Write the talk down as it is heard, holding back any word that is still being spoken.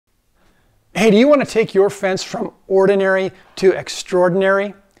Hey, do you want to take your fence from ordinary to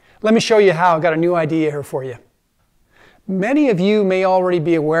extraordinary? Let me show you how. I've got a new idea here for you. Many of you may already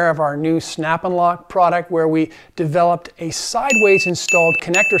be aware of our new Snap and Lock product, where we developed a sideways installed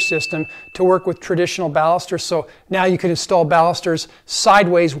connector system to work with traditional balusters. So now you can install balusters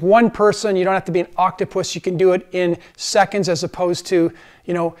sideways, one person. You don't have to be an octopus. You can do it in seconds as opposed to,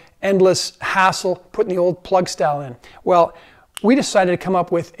 endless hassle putting the old plug style in. Well, we decided to come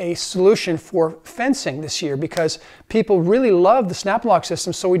up with a solution for fencing this year because people really love the Snap and Lock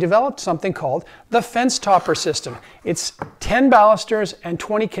system, so we developed something called the Fence Topper system. It's 10 balusters and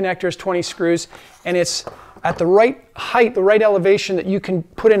 20 connectors, 20 screws, and it's at the right height, the right elevation that you can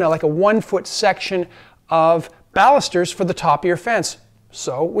put in like a 1-foot section of balusters for the top of your fence.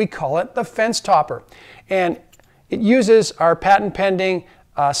 So we call it the Fence Topper. And it uses our patent pending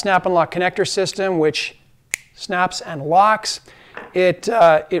Snap and Lock connector system, which snaps and locks. It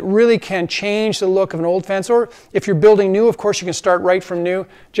really can change the look of an old fence, or if you're building new, of course you can start right from new.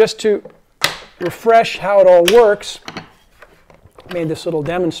 Just to refresh how it all works, I made this little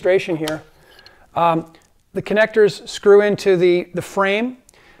demonstration here. The connectors screw into the frame.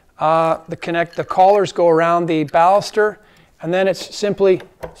 The collars go around the baluster, and then it's simply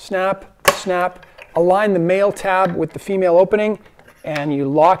snap, snap, align the male tab with the female opening, and you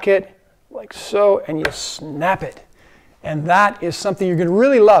lock it like so, and you snap it. And that is something you're going to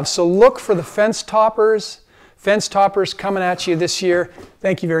really love. So look for the fence toppers coming at you this year.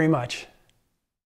 Thank you very much.